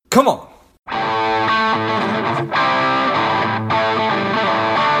Come on.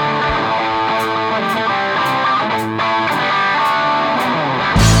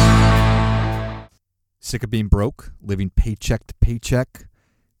 Sick of being broke, living paycheck to paycheck?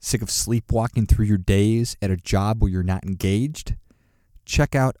 Sick of sleepwalking through your days at a job where you're not engaged?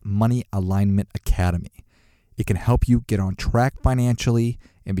 Check out Money Alignment Academy. It can help you get on track financially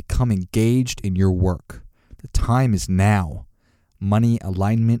and become engaged in your work. The time is now.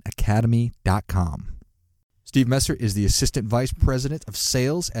 MoneyAlignmentAcademy.com. Steve Messer is the Assistant Vice President of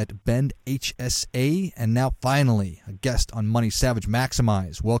Sales at Bend HSA, and now finally a guest on Money Savage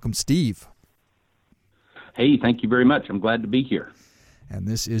Maximize. Welcome, Steve. Hey, thank you very much. I'm glad to be here. And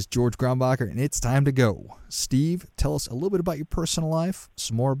this is George Grombacher, and it's time to go. Steve, tell us a little bit about your personal life,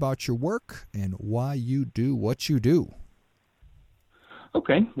 some more about your work, and why you do what you do.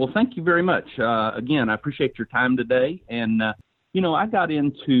 Okay. Well, thank you very much. Again, I appreciate your time today. And, I got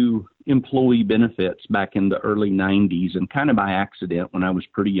into employee benefits back in the early 90s and kind of by accident when I was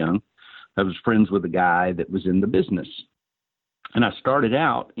pretty young. I was friends with a guy that was in the business. And I started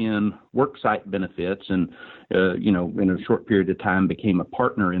out in worksite benefits and, in a short period of time became a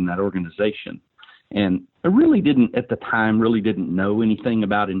partner in that organization. And I at the time, didn't know anything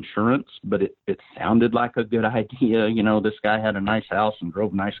about insurance, but it sounded like a good idea. This guy had a nice house and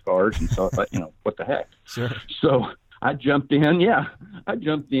drove nice cars. And so I thought, what the heck? Sure. So I jumped in. Yeah, I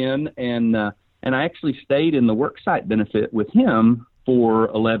jumped in and I actually stayed in the worksite benefit with him for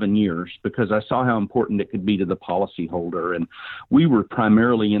 11 years because I saw how important it could be to the policyholder. And we were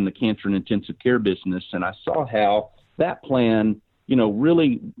primarily in the cancer and intensive care business. And I saw how that plan,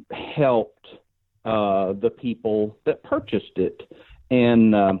 really helped the people that purchased it.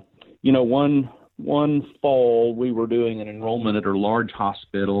 And, one fall we were doing an enrollment at a large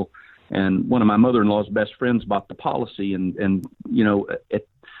hospital and one of my mother-in-law's best friends bought the policy. And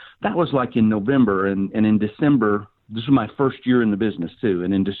that was like in November and in December. This was my first year in the business, too.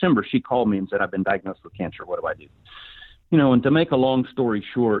 And in December, she called me and said, I've been diagnosed with cancer. What do I do? And to make a long story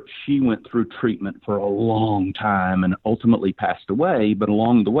short, she went through treatment for a long time and ultimately passed away. But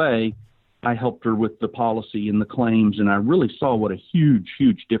along the way, I helped her with the policy and the claims. And I really saw what a huge,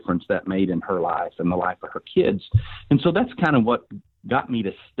 huge difference that made in her life and the life of her kids. And so that's kind of what got me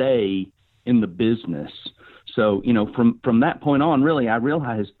to stay in the business. So, from that point on, really, I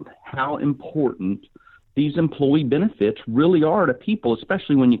realized how important these employee benefits really are to people,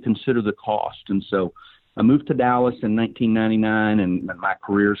 especially when you consider the cost. And so I moved to Dallas in 1999, and my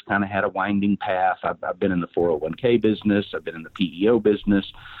career's kind of had a winding path. I've been in the 401k business. I've been in the PEO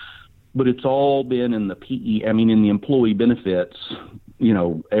business, but it's all been in the in the employee benefits,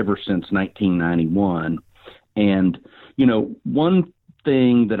 ever since 1991. And, one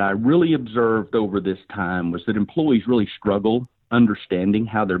thing that I really observed over this time was that employees really struggle understanding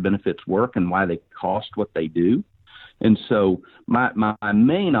how their benefits work and why they cost what they do. And so my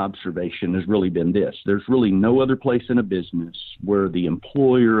main observation has really been this. There's really no other place in a business where the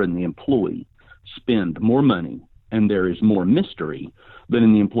employer and the employee spend more money and there is more mystery than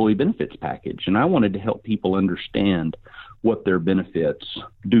in the employee benefits package. And I wanted to help people understand what their benefits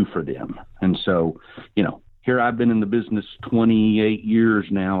do for them. And so, here I've been in the business 28 years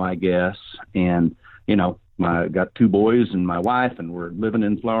now, I guess. And, I got 2 boys and my wife, and we're living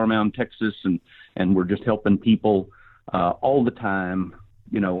in Flower Mound, Texas, and we're just helping people all the time.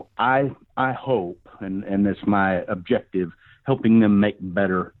 I hope, and that's my objective, helping them make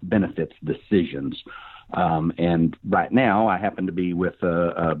better benefits decisions. And right now, I happen to be with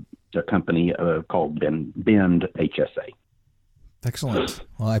a company called Bend HSA. Excellent.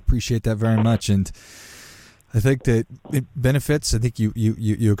 Well, I appreciate that very much, and I think that it benefits. I think you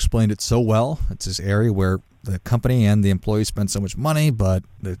explained it so well. It's this area where the company and the employee spend so much money, but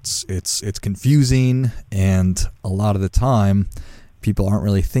it's confusing, and a lot of the time, people aren't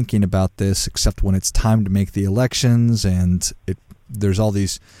really thinking about this except when it's time to make the elections, and there's all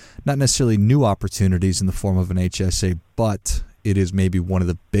these not necessarily new opportunities in the form of an HSA, but it is maybe one of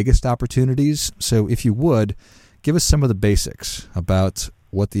the biggest opportunities. So, if you would, give us some of the basics about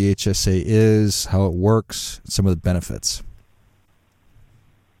what the HSA is, how it works, some of the benefits.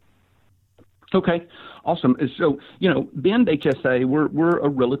 Okay, awesome. So, Bend HSA, we're a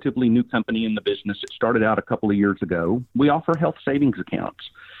relatively new company in the business. It started out a couple of years ago. We offer health savings accounts.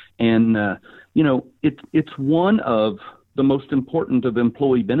 And, it's one of the most important of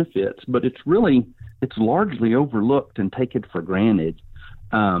employee benefits, but it's largely overlooked and taken for granted.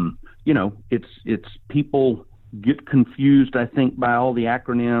 It's people get confused, I think, by all the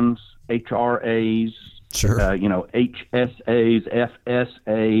acronyms, HRAs, sure. HSAs,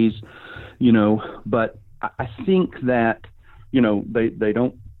 FSAs, but I think that, they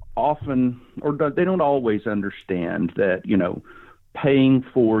don't often, or they don't always understand that, paying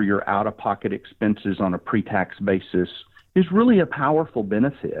for your out-of-pocket expenses on a pre-tax basis is really a powerful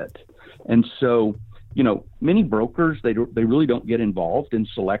benefit. And so, many brokers, they really don't get involved in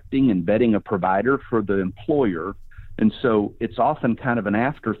selecting and vetting a provider for the employer. And so it's often kind of an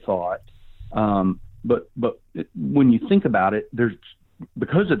afterthought. But when you think about it,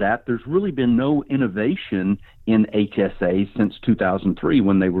 because of that, there's really been no innovation in HSA since 2003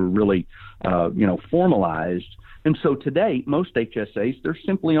 when they were really, formalized. And so today, most HSAs, they're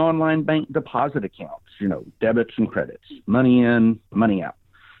simply online bank deposit accounts, debits and credits, money in, money out.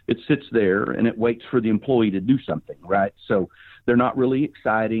 It sits there and it waits for the employee to do something, right? So they're not really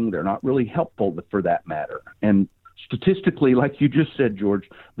exciting. They're not really helpful for that matter. And statistically, like you just said, George,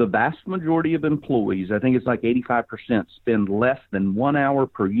 the vast majority of employees, I think it's like 85%, spend less than 1 hour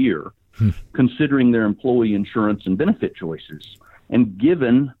per year considering their employee insurance and benefit choices. And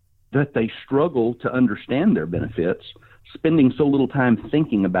given that they struggle to understand their benefits, spending so little time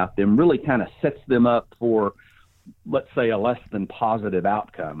thinking about them really kind of sets them up for, let's say, a less than positive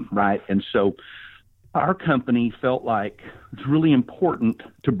outcome, right? And so our company felt like it's really important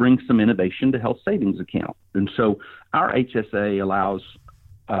to bring some innovation to health savings account. And so our HSA allows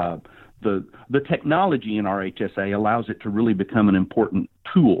the technology in our HSA allows it to really become an important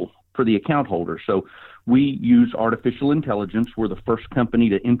tool for the account holder. So we use artificial intelligence. We're the first company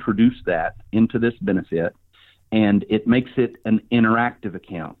to introduce that into this benefit, and it makes it an interactive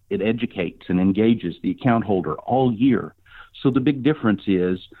account. It educates and engages the account holder all year. So the big difference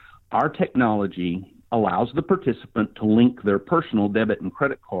is our technology allows the participant to link their personal debit and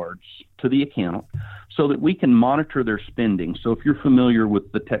credit cards to the account so that we can monitor their spending. So if you're familiar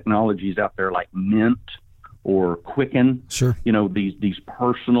with the technologies out there like Mint or Quicken, sure, these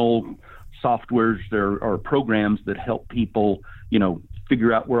personal softwares, there are programs that help people,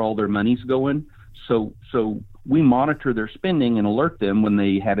 figure out where all their money's going. So we monitor their spending and alert them when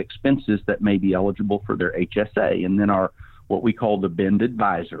they have expenses that may be eligible for their HSA. And then what we call the Bend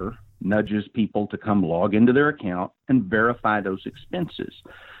Advisor nudges people to come log into their account and verify those expenses.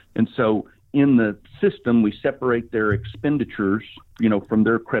 And so in the system, we separate their expenditures, from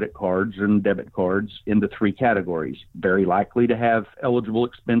their credit cards and debit cards into 3 categories: very likely to have eligible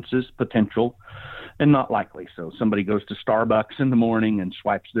expenses, potential, and not likely. So somebody goes to Starbucks in the morning and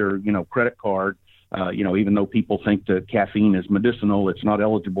swipes their, credit card. Even though people think that caffeine is medicinal, it's not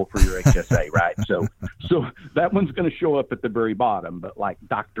eligible for your HSA, right? So that one's going to show up at the very bottom, but like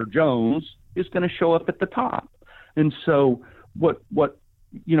Dr. Jones is going to show up at the top. And so we're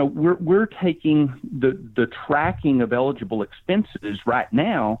taking the tracking of eligible expenses right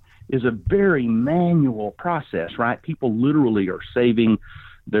now is a very manual process, right? People literally are saving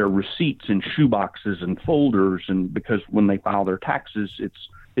their receipts in shoeboxes and folders, and because when they file their taxes,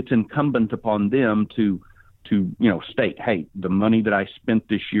 it's incumbent upon them to state, hey, the money that I spent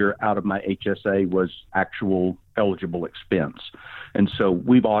this year out of my HSA was actual eligible expense. And so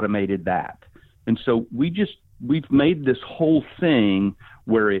we've automated that. And so we've made this whole thing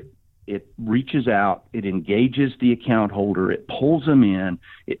where it reaches out, it engages the account holder, it pulls them in,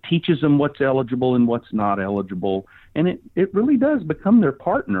 it teaches them what's eligible and what's not eligible, and it really does become their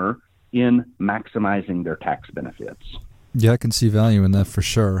partner in maximizing their tax benefits. Yeah, I can see value in that for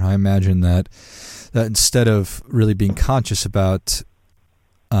sure. I imagine that instead of really being conscious about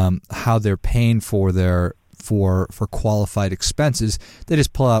how they're paying for their for qualified expenses, they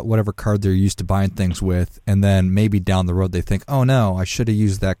just pull out whatever card they're used to buying things with, and then maybe down the road they think, oh no, I should have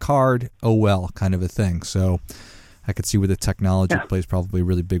used that card, oh well, kind of a thing. So I could see where the technology plays probably a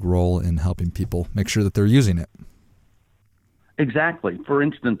really big role in helping people make sure that they're using it. Exactly. For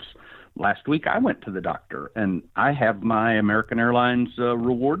instance, last week I went to the doctor, and I have my American Airlines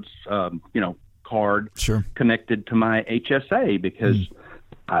rewards card connected to my HSA because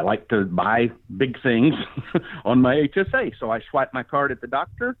I like to buy big things on my HSA. So I swipe my card at the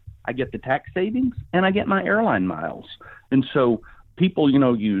doctor, I get the tax savings, and I get my airline miles. And so people,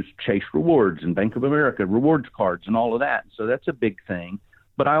 use Chase Rewards and Bank of America rewards cards and all of that. So that's a big thing.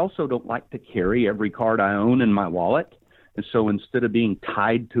 But I also don't like to carry every card I own in my wallet. And so instead of being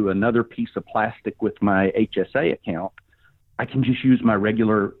tied to another piece of plastic with my HSA account, I can just use my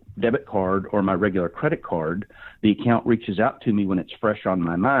regular debit card or my regular credit card. The account reaches out to me when it's fresh on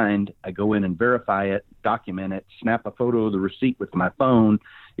my mind. I go in and verify it, document it, snap a photo of the receipt with my phone.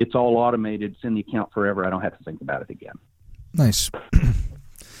 It's all automated. It's in the account forever. I don't have to think about it again. Nice.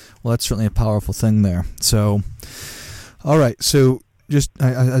 Well, that's certainly a powerful thing there. So, all right. So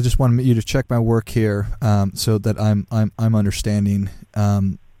I just wanted you to check my work here so that I'm understanding.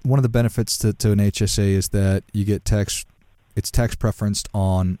 One of the benefits to an HSA is that you get tax it's tax preferenced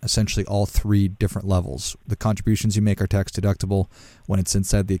on essentially all three different levels. The contributions you make are tax deductible. When it's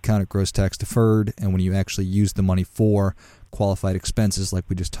inside the account, it grows tax deferred. And when you actually use the money for qualified expenses like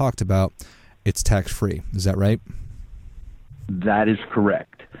we just talked about, it's tax free. Is that right? That is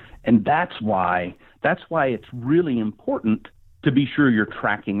correct. And that's why it's really important to be sure you're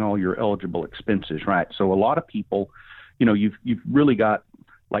tracking all your eligible expenses, right? So a lot of people, you've really got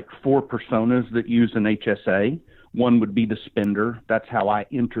like four personas that use an HSA. One would be the spender. That's how I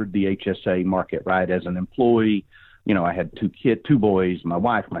entered the HSA market, right? As an employee, I had two boys, my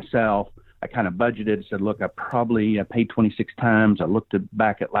wife, myself. I kind of budgeted, said, look, I paid 26 times. I looked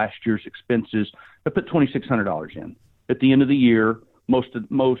back at last year's expenses. I put $2,600 in. At the end of the year, most,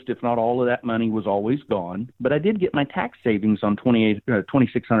 if not all of that money was always gone, but I did get my tax savings on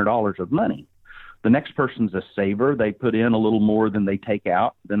 $2,600 of money. The next person's a saver. They put in a little more than they take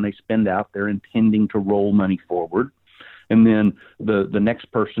out, then they spend out. They're intending to roll money forward. And then the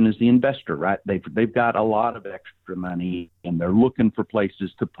next person is the investor, right? They've got a lot of extra money and they're looking for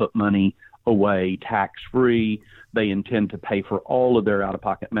places to put money away tax-free. They intend to pay for all of their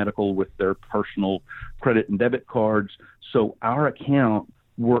out-of-pocket medical with their personal credit and debit cards. So our account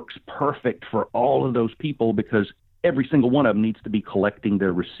works perfect for all of those people because every single one of them needs to be collecting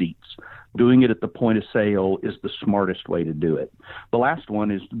their receipts. Doing it at the point of sale is the smartest way to do it. The last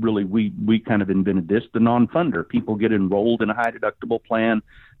one is really, we kind of invented this, the non-funder. People get enrolled in a high deductible plan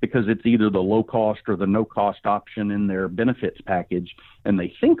because it's either the low cost or the no cost option in their benefits package, and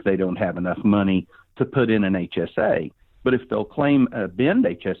they think they don't have enough money to put in an HSA. But if they'll claim a Bend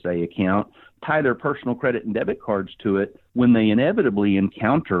HSA account, tie their personal credit and debit cards to it, when they inevitably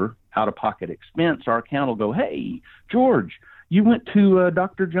encounter out-of-pocket expense, our account will go, hey, George, you went to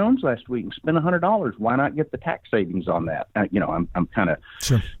Dr. Jones last week and spent $100. Why not get the tax savings on that? I'm kind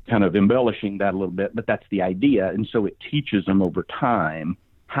of embellishing that a little bit, but that's the idea. And so it teaches them over time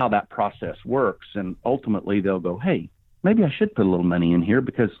how that process works. And ultimately they'll go, hey, maybe I should put a little money in here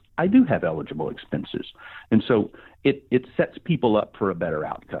because I do have eligible expenses. And so it sets people up for a better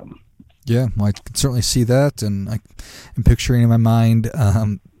outcome. Yeah, well, I can certainly see that. And I'm picturing in my mind,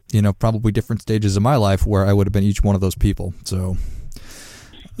 probably different stages of my life where I would have been each one of those people. So,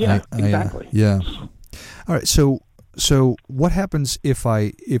 yeah, exactly. Yeah. All right. So what happens if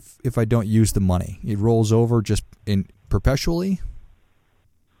I don't use the money? It rolls over just in perpetually?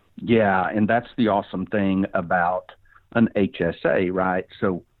 Yeah, and that's the awesome thing about an HSA, right?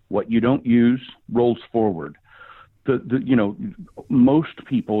 So what you don't use rolls forward. Most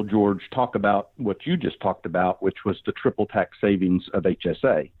people, George, talk about what you just talked about, which was the triple tax savings of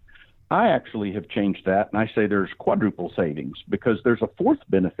HSA. I actually have changed that, and I say there's quadruple savings because there's a fourth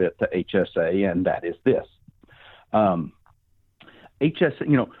benefit to HSA, and that is this. HSA,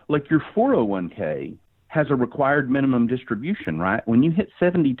 like your 401k has a required minimum distribution, right? When you hit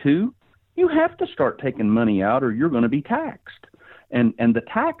 72, you have to start taking money out or you're going to be taxed. And the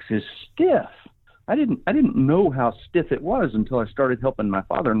tax is stiff. I didn't know how stiff it was until I started helping my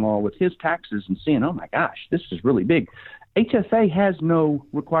father-in-law with his taxes and seeing, oh my gosh, this is really big. HSA has no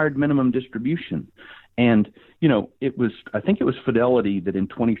required minimum distribution. And, I think it was Fidelity that in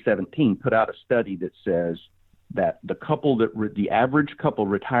 2017 put out a study that says that the average couple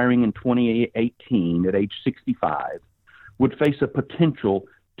retiring in 2018 at age 65 would face a potential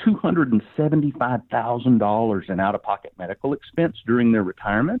 $275,000 in out-of-pocket medical expense during their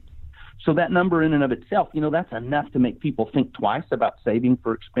retirement. So that number in and of itself, that's enough to make people think twice about saving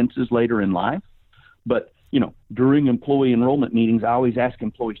for expenses later in life. But, during employee enrollment meetings, I always ask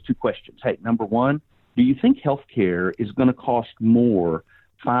employees two questions. Hey, number one, do you think healthcare is going to cost more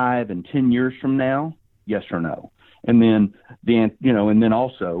 5 and 10 years from now? Yes or no? And then,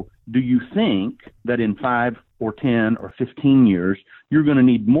 also, do you think that in 5 or 10 or 15 years, you're going to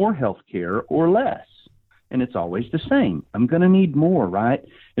need more healthcare or less? And it's always the same. I'm going to need more, right?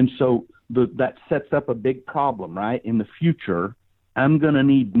 And so that sets up a big problem, right? In the future, I'm going to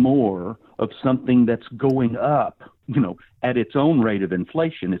need more of something that's going up, at its own rate of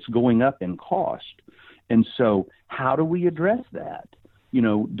inflation. It's going up in cost. And so how do we address that?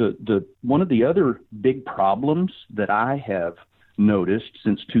 The one of the other big problems that I have noticed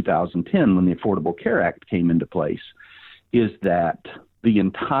since 2010 when the Affordable Care Act came into place is that the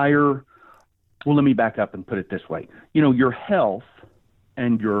entire let me back up and put it this way. Your health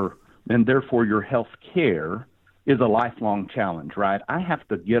and therefore your health care is a lifelong challenge, right? I have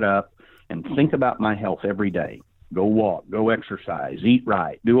to get up and think about my health every day. Go walk, go exercise, eat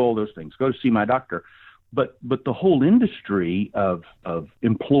right, do all those things, go see my doctor. But the whole industry of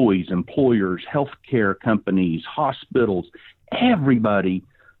employees, employers, healthcare companies, hospitals, everybody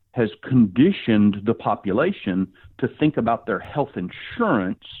has conditioned the population to think about their health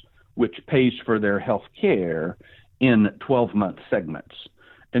insurance, which pays for their health care, in 12-month segments.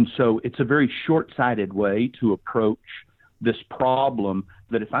 And so it's a very short-sighted way to approach this problem,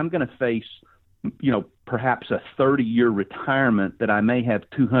 that if I'm going to face, perhaps a 30-year retirement, that I may have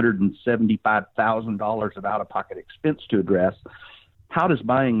 $275,000 of out-of-pocket expense to address, how does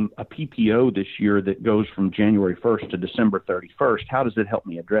buying a PPO this year that goes from January 1st to December 31st, how does it help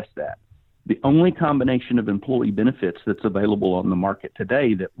me address that? The only combination of employee benefits that's available on the market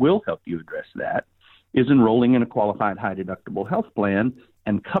today that will help you address that is enrolling in a qualified high-deductible health plan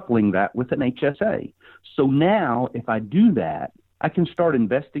and coupling that with an HSA. So now, if I do that, I can start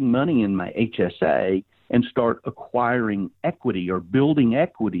investing money in my HSA and start acquiring equity or building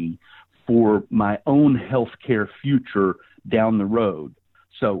equity for my own healthcare future down the road.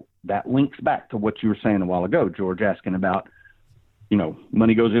 So that links back to what you were saying a while ago, George, asking about,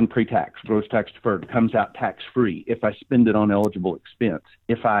 money goes in pre-tax, gross tax deferred, comes out tax-free if I spend it on eligible expense.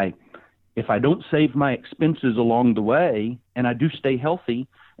 If I don't save my expenses along the way, and I do stay healthy,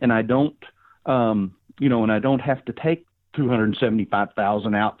 and I don't, and I don't have to take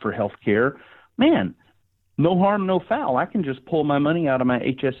 $275,000 out for health care, man, no harm, no foul. I can just pull my money out of my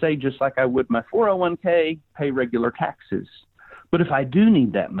HSA just like I would my 401k, pay regular taxes. But if I do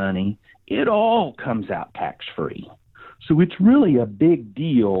need that money, it all comes out tax-free. So it's really a big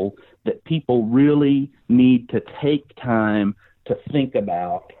deal that people really need to take time to think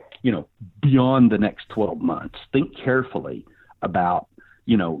about, beyond the next 12 months. Think carefully about,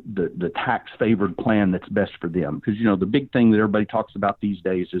 the tax-favored plan that's best for them. Because, the big thing that everybody talks about these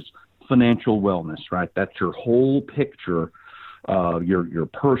days is financial wellness, right? That's your whole picture, your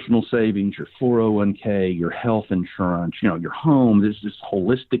personal savings, your 401k, your health insurance, your home. There's this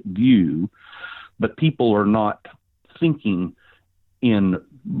holistic view, but people are not thinking in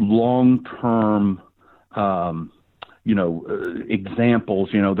long-term, examples.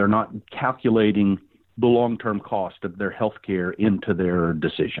 They're not calculating the long-term cost of their health care into their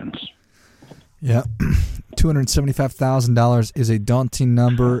decisions. Yeah. $275,000 is a daunting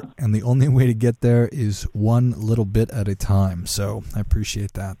number, and the only way to get there is one little bit at a time. So I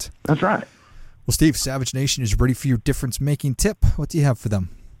appreciate that. That's right. Well, Steve, Savage Nation is ready for your difference-making tip. What do you have for them?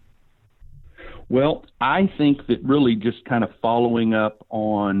 Well, I think that really just kind of following up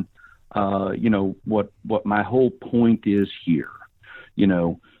on, what my whole point is here.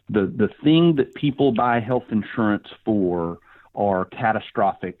 The thing that people buy health insurance for are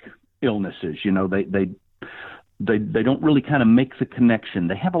catastrophic illnesses. They don't really kind of make the connection.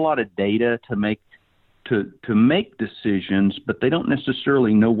 They have a lot of data to make decisions, but they don't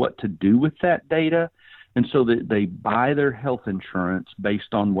necessarily know what to do with that data. And so they buy their health insurance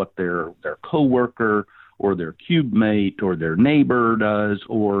based on what their coworker or their cube mate or their neighbor does,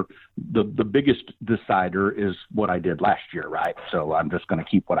 or the biggest decider is what I did last year, right? So I'm just going to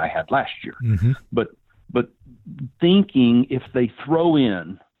keep what I had last year. Mm-hmm. But thinking if they throw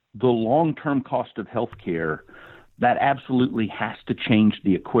in the long-term cost of health care, that absolutely has to change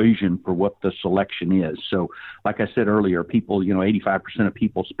the equation for what the selection is. So like I said earlier, people, 85% of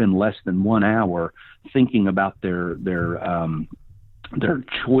people spend less than 1 hour thinking about their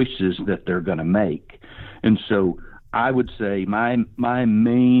choices that they're going to make. And so I would say my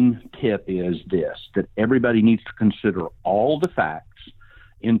main tip is this, that everybody needs to consider all the facts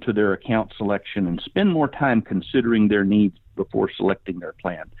into their account selection and spend more time considering their needs before selecting their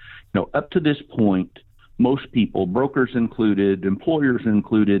plan. Up to this point, most people, brokers included, employers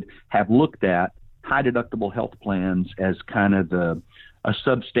included, have looked at high deductible health plans as kind of a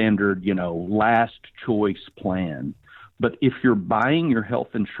substandard, last choice plan. But if you're buying your health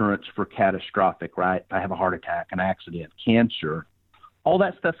insurance for catastrophic, right? I have a heart attack, an accident, cancer, all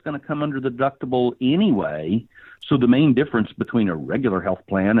that stuff's going to come under the deductible anyway. So the main difference between a regular health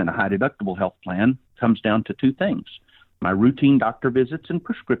plan and a high deductible health plan comes down to two things. My routine doctor visits and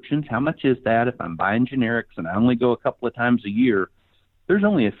prescriptions, how much is that? If I'm buying generics and I only go a couple of times a year, there's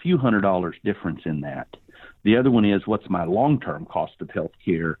only a few $100 difference in that. The other one is, what's my long-term cost of health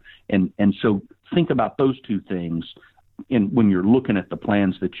care? And so think about those two things when you're looking at the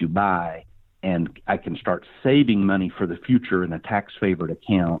plans that you buy, and I can start saving money for the future in a tax-favored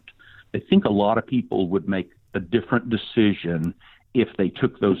account. I think a lot of people would make a different decision if they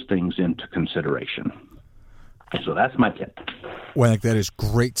took those things into consideration. So that's my tip. Well, I think that is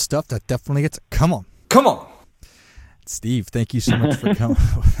great stuff. That definitely gets. Come on. Steve, thank you so much for coming.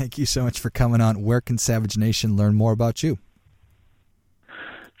 Thank you so much for coming on. Where can Savage Nation learn more about you?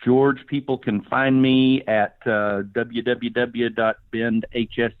 George, people can find me at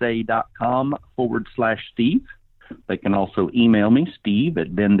www.bendhsa.com/Steve. They can also email me,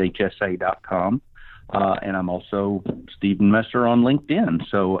 steve@bendhsa.com. And I'm also Stephen Messer on LinkedIn.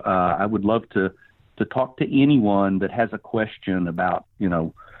 So I would love to talk to anyone that has a question about,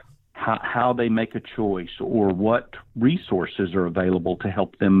 how they make a choice or what resources are available to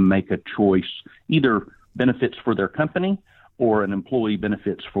help them make a choice, either benefits for their company or an employee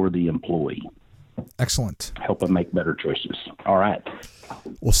benefits for the employee. Excellent. Help them make better choices. All right.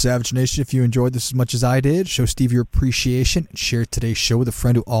 Well, Savage Nation, if you enjoyed this as much as I did, show Steve your appreciation and share today's show with a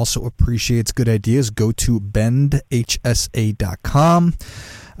friend who also appreciates good ideas. Go to bendhsa.com.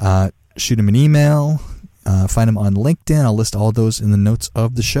 Shoot him an email. Find him on LinkedIn. I'll list all those in the notes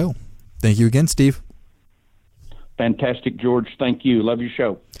of the show. Thank you again, Steve. Fantastic, George. Thank you. Love your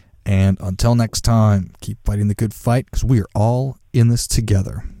show. And until next time, keep fighting the good fight because we are all in this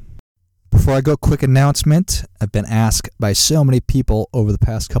together. Before I go, quick announcement. I've been asked by so many people over the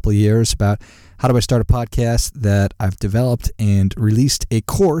past couple of years about how do I start a podcast that I've developed and released a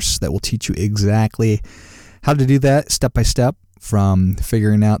course that will teach you exactly how to do that step by step, from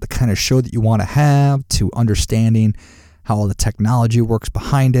figuring out the kind of show that you want to have to understanding how all the technology works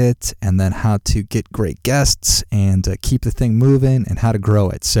behind it, and then how to get great guests and keep the thing moving and how to grow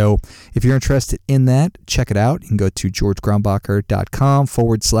it. So if you're interested in that, check it out. You can go to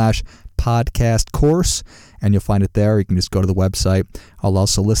georgegrombacher.com/podcast course, and you'll find it there. You can just go to the website. I'll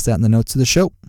also list that in the notes of the show.